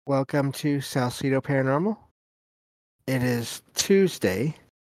Welcome to Salcedo Paranormal. It is Tuesday,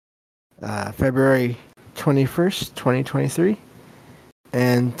 February 21st, 2023,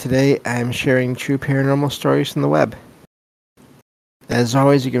 and today I'm sharing true paranormal stories from the web. As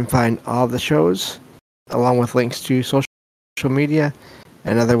always, you can find all the shows, along with links to social media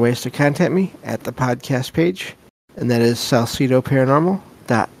and other ways to contact me at the podcast page, and that is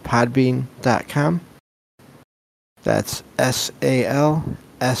salcedoparanormal.podbean.com. That's SALSIDO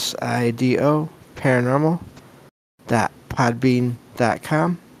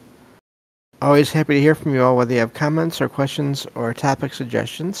paranormal.podbean.com. Always happy to hear from you all, whether you have comments or questions or topic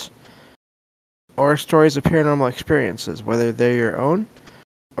suggestions or stories of paranormal experiences, whether they're your own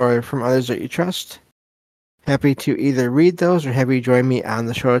or from others that you trust. Happy to either read those or have you join me on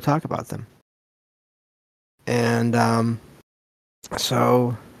the show to talk about them. And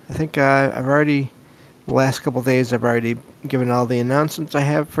so I think I've already, the last couple of days, I've already given all the announcements I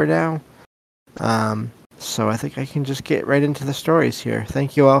have for now. So I think I can just get right into the stories here.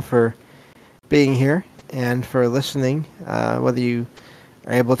 Thank you all for being here and for listening, whether you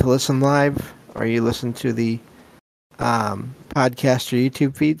are able to listen live or you listen to the podcast or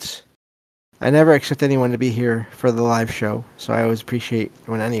YouTube feeds. I never expect anyone to be here for the live show, so I always appreciate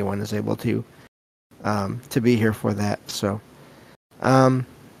when anyone is able to be here for that. So, all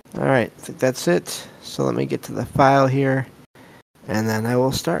right, I think that's it. So let me get to the file here, and then I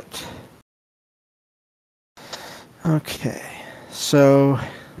will start. Okay, so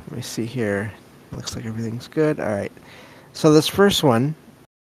let me see here. Looks like everything's good. All right. So this first one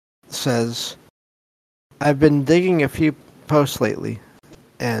says, I've been digging a few posts lately,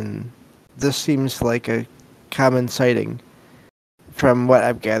 and this seems like a common sighting from what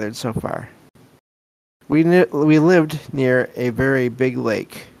I've gathered so far. We lived near a very big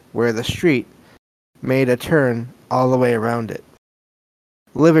lake where the street made a turn all the way around it,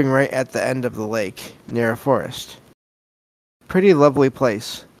 living right at the end of the lake near a forest. Pretty lovely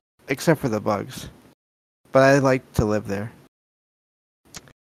place, except for the bugs, but I liked to live there.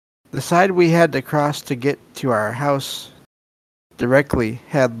 The side we had to cross to get to our house directly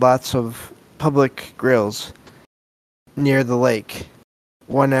had lots of public grills near the lake,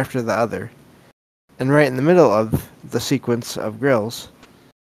 one after the other, and right in the middle of the sequence of grills,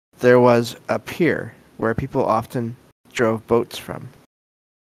 there was a pier where people often drove boats from.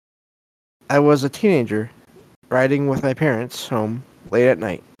 I was a teenager riding with my parents home late at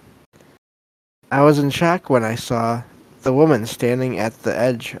night. I was in shock when I saw the woman standing at the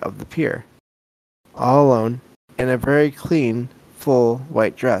edge of the pier, all alone, in a very clean, full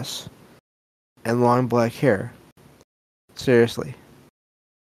white dress and long black hair. Seriously.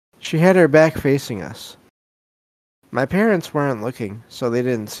 She had her back facing us. My parents weren't looking, so they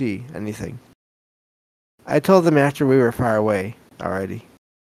didn't see anything. I told them after we were far away already.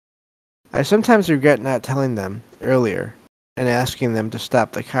 I sometimes regret not telling them earlier and asking them to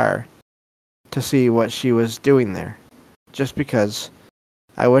stop the car to see what she was doing there, just because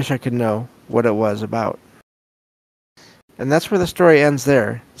I wish I could know what it was about. And that's where the story ends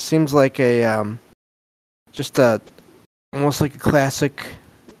there. Seems like almost like a classic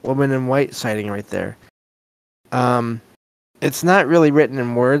woman in white sighting right there. It's not really written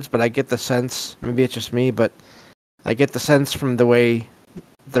in words, but I get the sense, maybe it's just me, but I get the sense from the way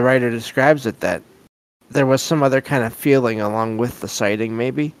the writer describes it that there was some other kind of feeling along with the sighting,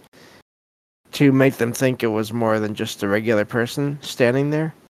 maybe, to make them think it was more than just a regular person standing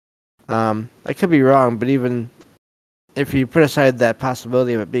there. I could be wrong, but even if you put aside that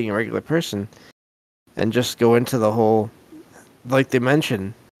possibility of it being a regular person and just go into the whole, like they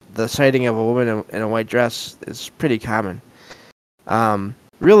mentioned, the sighting of a woman in a white dress is pretty common.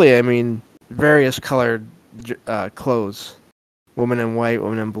 Really, I mean, various colored clothes. Woman in white,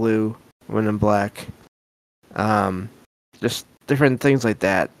 woman in blue, woman in black. Just different things like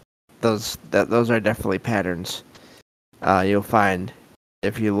that. Those are definitely patterns you'll find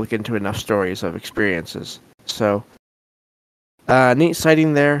if you look into enough stories of experiences. So, neat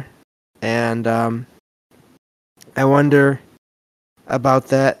sighting there, and I wonder about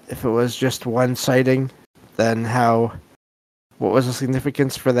that. If it was just one sighting, then what was the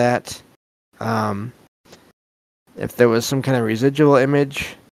significance for that? If there was some kind of residual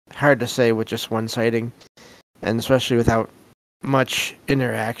image, hard to say with just one sighting, and especially without much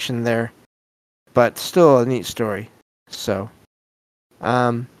interaction there, but still a neat story. So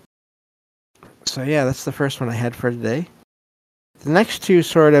yeah, that's the first one I had for today. The next two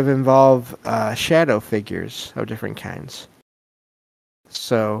sort of involve shadow figures of different kinds.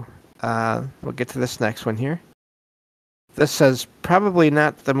 So we'll get to this next one here. This says, probably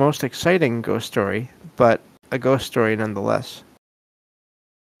not the most exciting ghost story, but a ghost story nonetheless.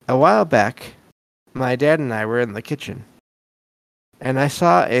 A while back, my dad and I were in the kitchen, and I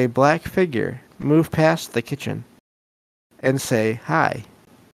saw a black figure move past the kitchen and say, "Hi."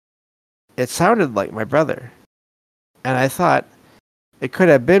 It sounded like my brother, and I thought it could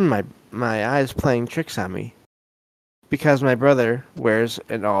have been my eyes playing tricks on me, because my brother wears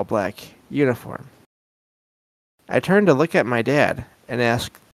an all-black uniform. I turned to look at my dad and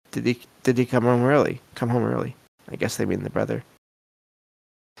asked, "Did he come home early? Come home early?" I guess they mean the brother.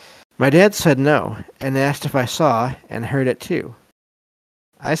 My dad said no and asked if I saw and heard it too.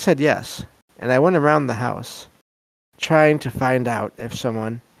 I said yes, and I went around the house, trying to find out if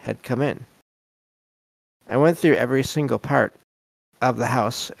someone had come in. I went through every single part of the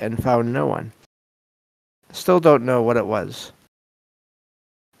house and found no one. Still don't know what it was.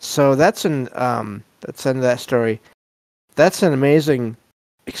 So that's the end of that story. That's an amazing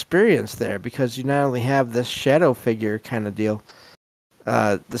experience there, because you not only have this shadow figure kind of deal,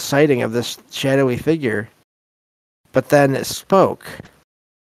 the sighting of this shadowy figure, but then it spoke.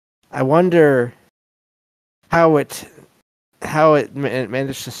 I wonder how it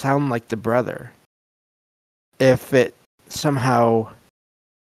managed to sound like the brother. If it somehow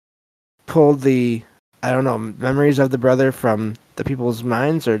pulled the, I don't know, memories of the brother from the people's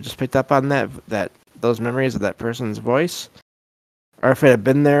minds, or just picked up on that those memories of that person's voice, or if it had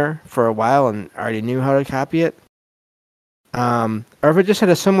been there for a while and already knew how to copy it, or if it just had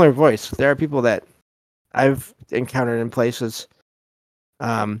a similar voice. There are people that I've encountered in places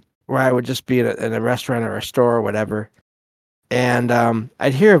where I would just be in a restaurant or a store or whatever, and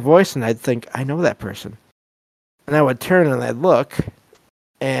I'd hear a voice and I'd think, I know that person. And I would turn and I'd look,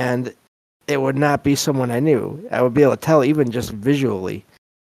 and it would not be someone I knew. I would be able to tell, even just visually,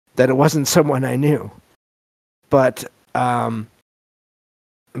 that it wasn't someone I knew. But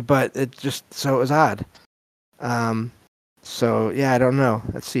it just, so it was odd. So yeah, I don't know.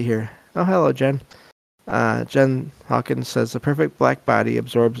 Let's see here. Oh, hello, Jen. Jen Hawkins says the perfect black body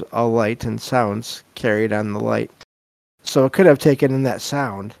absorbs all light and sounds carried on the light. So it could have taken in that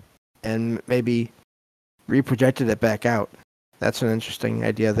sound and maybe reprojected it back out. That's an interesting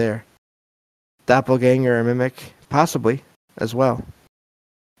idea there. Doppelganger or mimic, possibly, as well.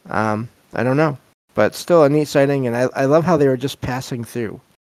 I don't know. But still a neat sighting, and I love how they were just passing through.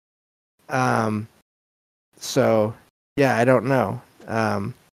 So, yeah, I don't know.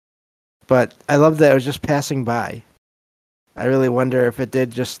 But I love that it was just passing by. I really wonder if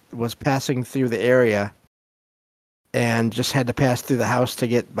it was passing through the area and just had to pass through the house to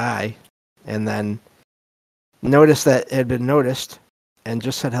get by, and then noticed that it had been noticed and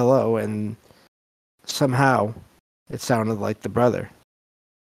just said hello, and somehow it sounded like the brother.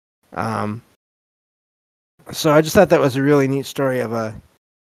 So I just thought that was a really neat story of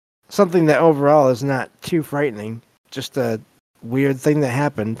something that overall is not too frightening, just a weird thing that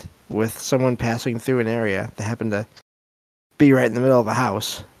happened with someone passing through an area that happened to be right in the middle of a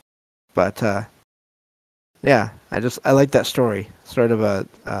house. But yeah, I like that story. Sort of a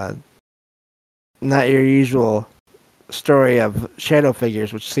not your usual story of shadow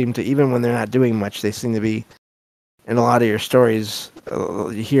figures, which seem to, even when they're not doing much, they seem to be in a lot of your stories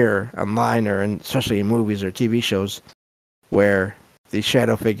you hear online, or especially in movies or TV shows, where these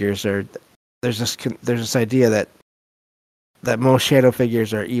shadow figures are. There's this idea that most shadow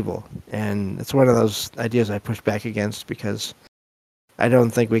figures are evil, and it's one of those ideas I push back against, because I don't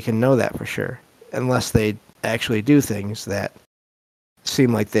think we can know that for sure unless they actually do things that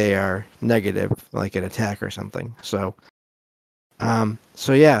seem like they are negative, like an attack or something. So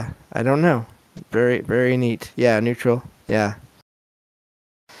yeah, I don't know. Very, very neat. Yeah, neutral. Yeah.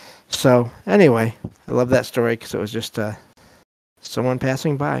 So anyway, I love that story because it was just someone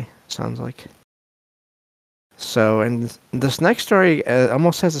passing by. Sounds like. So, and this next story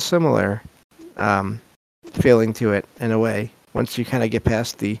almost has a similar feeling to it in a way. Once you kind of get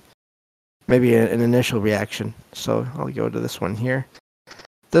past maybe an initial reaction. So I'll go to this one here.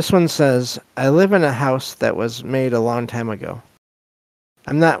 This one says, I live in a house that was made a long time ago.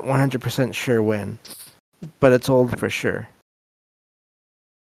 I'm not 100% sure when, but it's old for sure.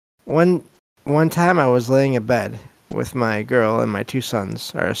 One time I was laying in bed with my girl and my 2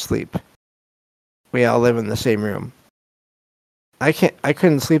 sons are asleep. We all live in the same room. I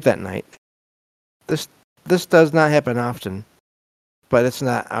couldn't sleep that night. This does not happen often, but it's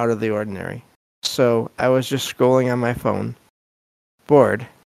not out of the ordinary. So I was just scrolling on my phone, bored,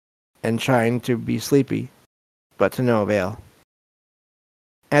 and trying to be sleepy, but to no avail.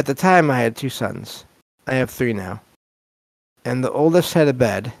 At the time, I had 2 sons. I have 3 now. And the oldest had a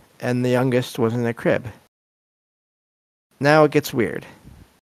bed, and the youngest was in a crib. Now it gets weird.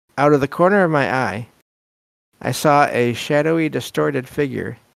 Out of the corner of my eye, I saw a shadowy, distorted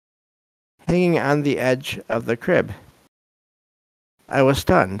figure hanging on the edge of the crib. I was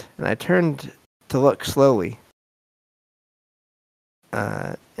stunned, and I turned to look slowly,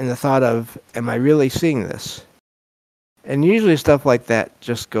 in the thought of, am I really seeing this? And usually stuff like that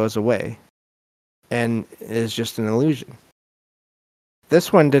just goes away, and is just an illusion.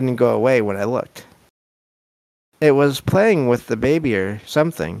 This one didn't go away when I looked. It was playing with the baby or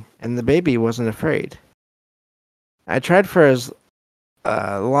something, and the baby wasn't afraid. I tried for as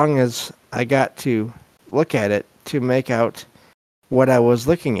long as I got to look at it to make out what I was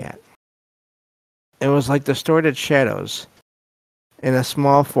looking at. It was like distorted shadows in a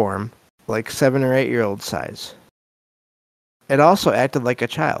small form, like 7 or 8-year-old size. It also acted like a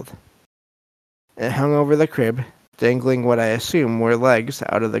child. It hung over the crib, dangling what I assume were legs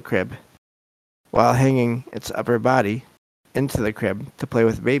out of the crib, while hanging its upper body into the crib to play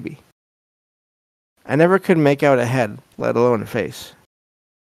with the baby. I never could make out a head, let alone a face.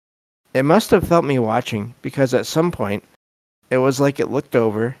 It must have felt me watching, because at some point, it was like it looked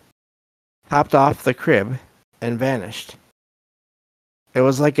over, hopped off the crib, and vanished. It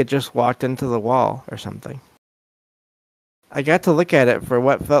was like it just walked into the wall or something. I got to look at it for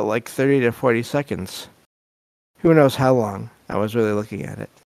what felt like 30 to 40 seconds. Who knows how long I was really looking at it.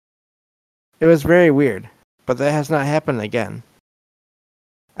 It was very weird, but that has not happened again.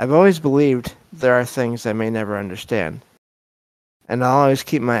 I've always believed there are things I may never understand, and I'll always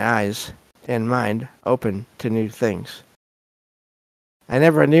keep my eyes and mind open to new things. I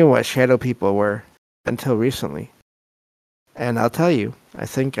never knew what shadow people were until recently, and I'll tell you, I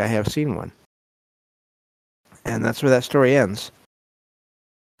think I have seen one. And that's where that story ends.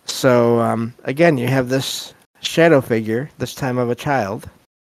 So, again, you have this shadow figure, this time of a child,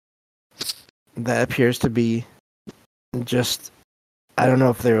 that appears to be just, I don't know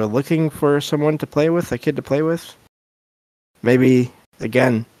if they were looking for someone to play with, a kid to play with. Maybe,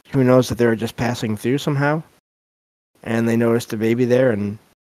 again, who knows if they were just passing through somehow, and they noticed a baby there,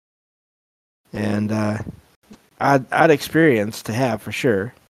 and odd experience to have for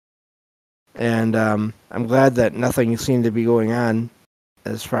sure. And I'm glad that nothing seemed to be going on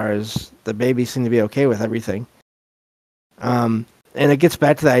as far as the baby seemed to be okay with everything. And it gets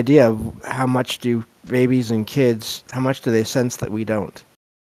back to the idea of how much do babies and kids, how much do they sense that we don't?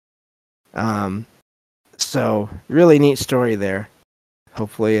 So really neat story there.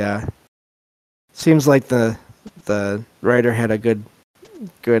 Hopefully, seems like the writer had a good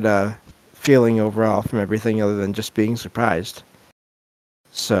feeling overall from everything other than just being surprised.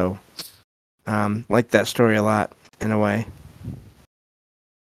 So, like that story a lot in a way.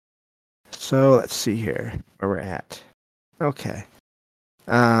 So let's see here where we're at. Okay.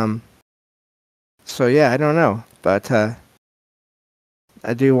 So yeah, I don't know, but I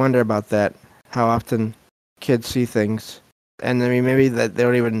do wonder about that. How often kids see things, and I mean maybe that they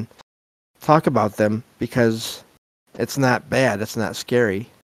don't even talk about them because it's not bad, it's not scary.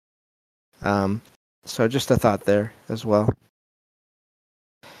 So just a thought there as well.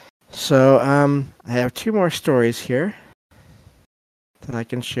 So I have 2 more stories here that I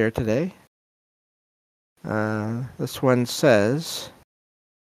can share today. This one says,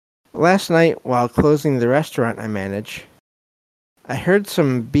 last night while closing the restaurant I manage, I heard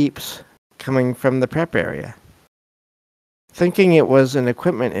some beeps coming from the prep area. Thinking it was an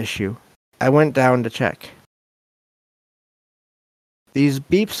equipment issue, I went down to check. These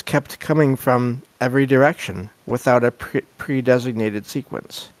beeps kept coming from every direction without a pre-designated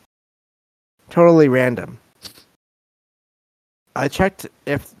sequence. Totally random. I checked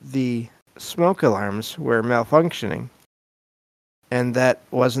if the smoke alarms were malfunctioning, and that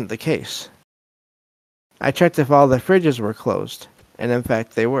wasn't the case. I checked if all the fridges were closed, and in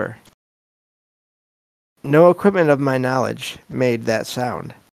fact they were. No equipment of my knowledge made that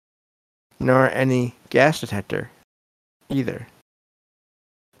sound, nor any gas detector either.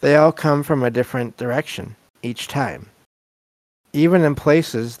 They all come from a different direction each time, even in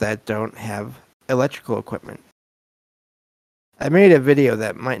places that don't have electrical equipment. I made a video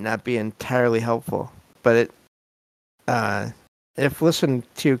that might not be entirely helpful, but if listened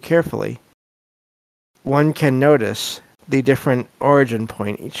to carefully, one can notice the different origin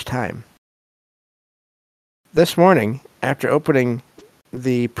point each time. This morning, after opening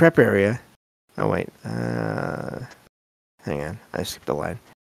the prep area, hang on, I skipped a line.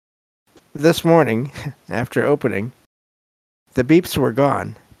 This morning, after opening, the beeps were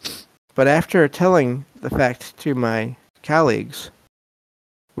gone, but after telling the fact to my colleagues,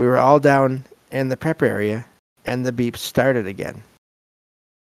 we were all down in the prep area and the beeps started again.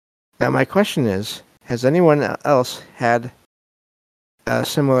 Now my question is, has anyone else had a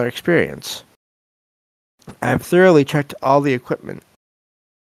similar experience? I've thoroughly checked all the equipment,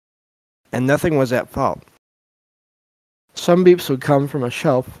 and nothing was at fault. Some beeps would come from a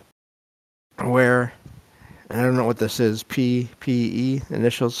shelf where, I don't know what this is, PPE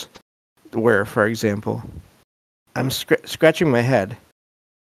initials, where, for example, I'm scratching my head.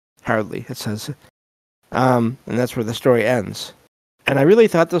 Hardly, it says. And that's where the story ends. And I really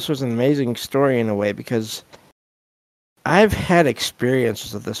thought this was an amazing story in a way because I've had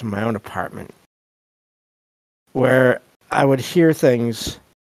experiences of this in my own apartment where I would hear things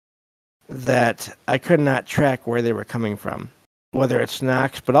that I could not track where they were coming from, whether it's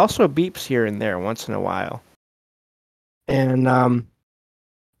knocks, but also beeps here and there once in a while. And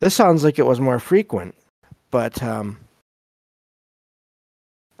this sounds like it was more frequent, but I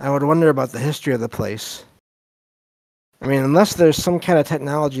would wonder about the history of the place. I mean, unless there's some kind of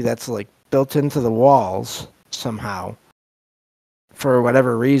technology that's like built into the walls somehow, for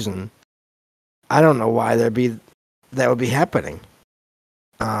whatever reason, I don't know why that would be happening.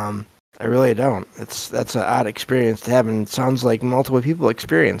 I really don't. That's an odd experience to have, and it sounds like multiple people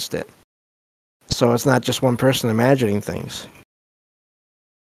experienced it. So it's not just one person imagining things.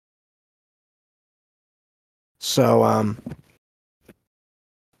 So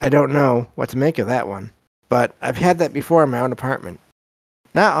I don't know what to make of that one. But I've had that before in my own apartment.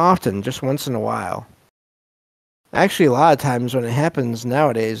 Not often, just once in a while. Actually, a lot of times when it happens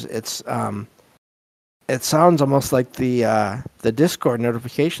nowadays, it sounds almost like the Discord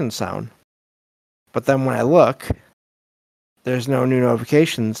notification sound. But then when I look, there's no new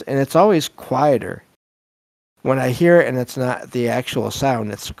notifications, and it's always quieter. When I hear it and it's not the actual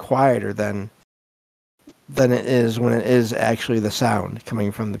sound, it's quieter than it is when it is actually the sound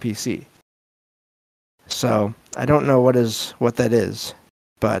coming from the PC. So I don't know what that is,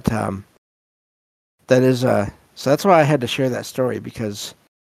 but that is so that's why I had to share that story, because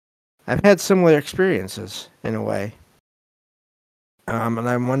I've had similar experiences in a way, and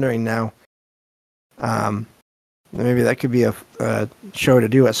I'm wondering now, maybe that could be a show to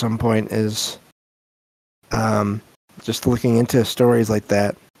do at some point, is just looking into stories like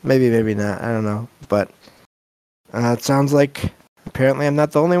that. Maybe not. I don't know, but it sounds like apparently I'm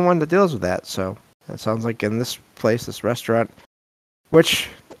not the only one that deals with that. So it sounds like in this place, this restaurant, which,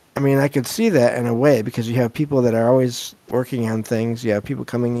 I mean, I could see that in a way, because you have people that are always working on things. You have people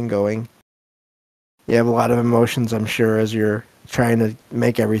coming and going. You have a lot of emotions, I'm sure, as you're trying to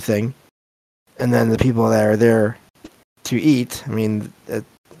make everything. And then the people that are there to eat, I mean,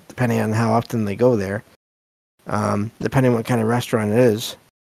 depending on how often they go there, depending on what kind of restaurant it is,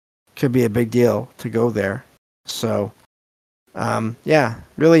 could be a big deal to go there. So, yeah,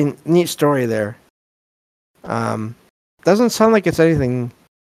 really neat story there. Doesn't sound like it's anything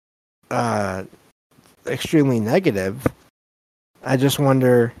extremely negative. I just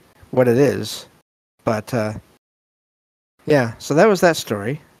wonder what it is. But, yeah, so that was that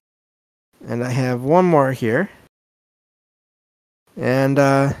story. And I have one more here. And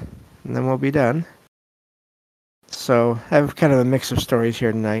then we'll be done. So I have kind of a mix of stories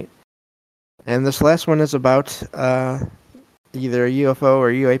here tonight. And this last one is about either a UFO or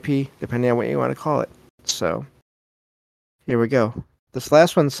UAP, depending on what you want to call it. So here we go. This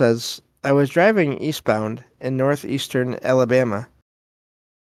last one says, I was driving eastbound in northeastern Alabama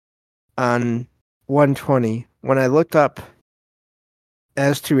on 120 when I looked up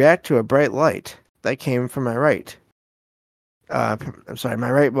as to react to a bright light that came from my right. My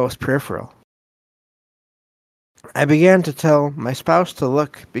rightmost peripheral. I began to tell my spouse to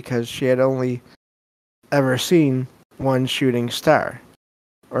look because she had only ever seen one shooting star,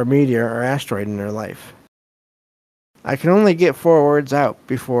 or meteor, or asteroid in her life. I could only get 4 words out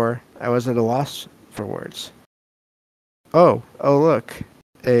before I was at a loss for words. Oh, look,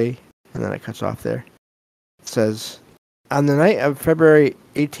 and then it cuts off there. It says, on the night of February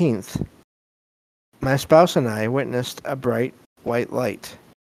 18th, my spouse and I witnessed a bright white light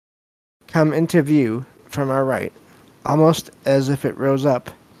come into view from our right, almost as if it rose up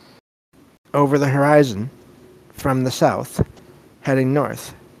over the horizon from the south, heading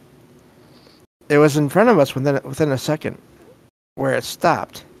north. It was in front of us within a second, where it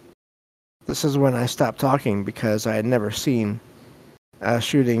stopped. This is when I stopped talking, because I had never seen a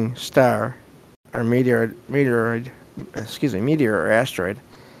shooting star or meteor or asteroid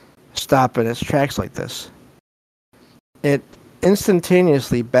stop in its tracks like this. It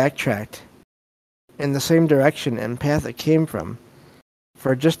instantaneously backtracked in the same direction and path it came from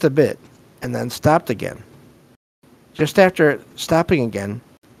for just a bit, and then stopped again. Just after stopping again,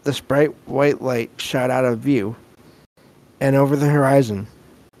 this bright white light shot out of view and over the horizon,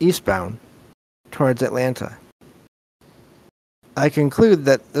 eastbound, towards Atlanta. I conclude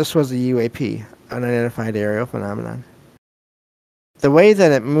that this was a UAP, unidentified aerial phenomenon. The way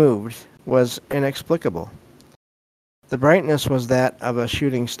that it moved was inexplicable. The brightness was that of a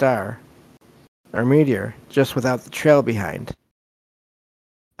shooting star or meteor, just without the trail behind.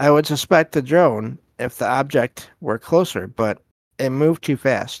 I would suspect a drone if the object were closer, but it moved too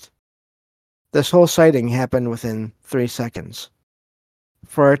fast. This whole sighting happened within 3 seconds,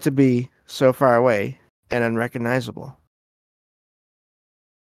 for it to be so far away and unrecognizable.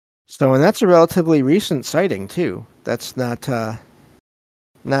 So, and that's a relatively recent sighting too. That's not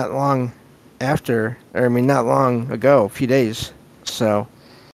long after, or I mean, not long ago, a few days. So,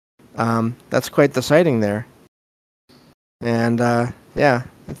 that's quite the sighting there. And yeah,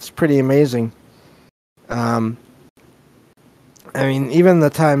 it's pretty amazing. I mean, even the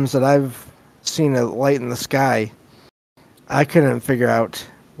times that I've seen a light in the sky, I couldn't figure out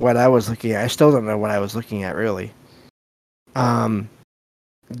what I was looking at. I still don't know what I was looking at, really.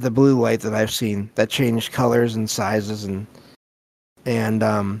 The blue light that I've seen that changed colors and sizes and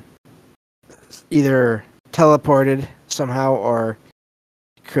either teleported somehow or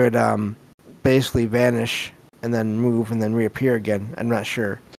could basically vanish and then move and then reappear again. I'm not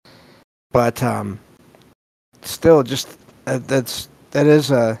sure, but still, just that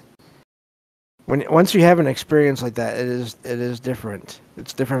is a once you have an experience like that, it is different.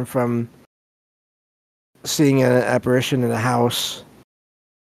 It's different from seeing an apparition in a house.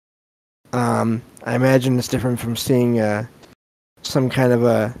 I imagine it's different from seeing some kind of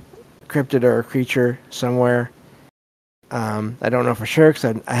a cryptid or a creature somewhere. I don't know for sure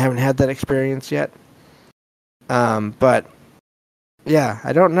because I haven't had that experience yet. But yeah,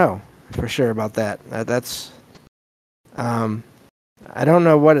 I don't know for sure about that. That's I don't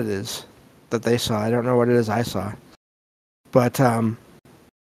know what it is that they saw. I don't know what it is I saw. But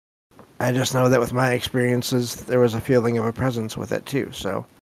I just know that with my experiences, there was a feeling of a presence with it too. So.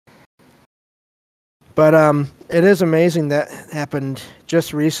 But it is amazing that happened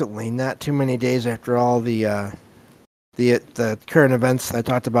just recently, not too many days after all the current events that I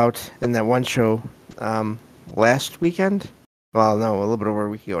talked about in that one show last weekend. Well, no, a little bit over a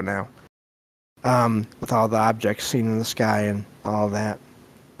week ago now. With all the objects seen in the sky and all that,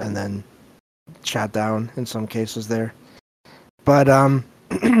 and then shot down in some cases there. But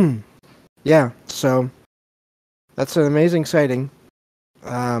yeah, so that's an amazing sighting.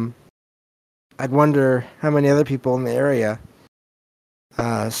 I'd wonder how many other people in the area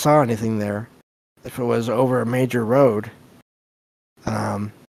saw anything there if it was over a major road. But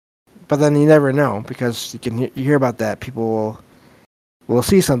then you never know because you hear about that. People will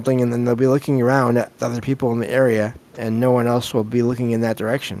see something and then they'll be looking around at the other people in the area and no one else will be looking in that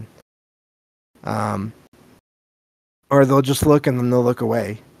direction. Or they'll just look and then they'll look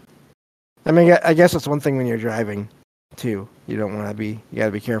away. I mean, I guess it's one thing when you're driving too. You gotta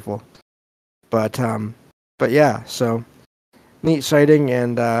be careful. But yeah, so neat sighting,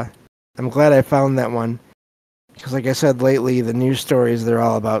 and I'm glad I found that one because, like I said, lately the news stories they're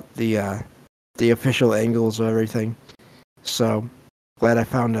all about the official angles of everything. So glad I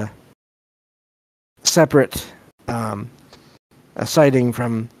found a separate a sighting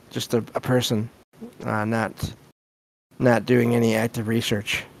from just a person, not doing any active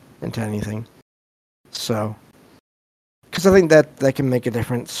research into anything. So, because I think that can make a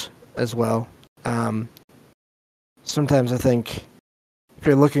difference as well. Sometimes I think if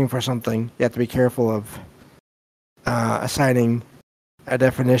you're looking for something, you have to be careful of assigning a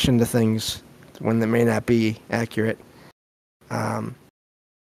definition to things when that may not be accurate,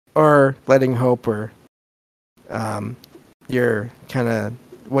 or letting hope or your kind of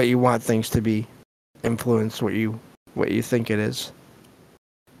what you want things to be influence what you think it is,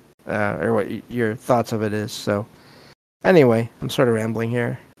 or what your thoughts of it is. So anyway, I'm sort of rambling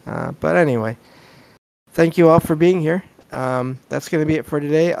here. But anyway, thank you all for being here. That's going to be it for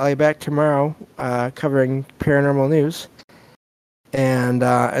today. I'll be back tomorrow covering paranormal news. And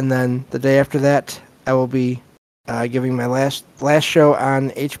then the day after that, I will be giving my last show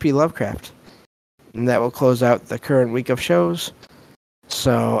on H.P. Lovecraft. And that will close out the current week of shows.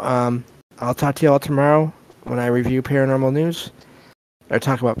 So I'll talk to you all tomorrow when I review paranormal news, or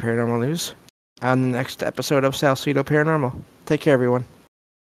talk about paranormal news, on the next episode of Salcedo Paranormal. Take care, everyone.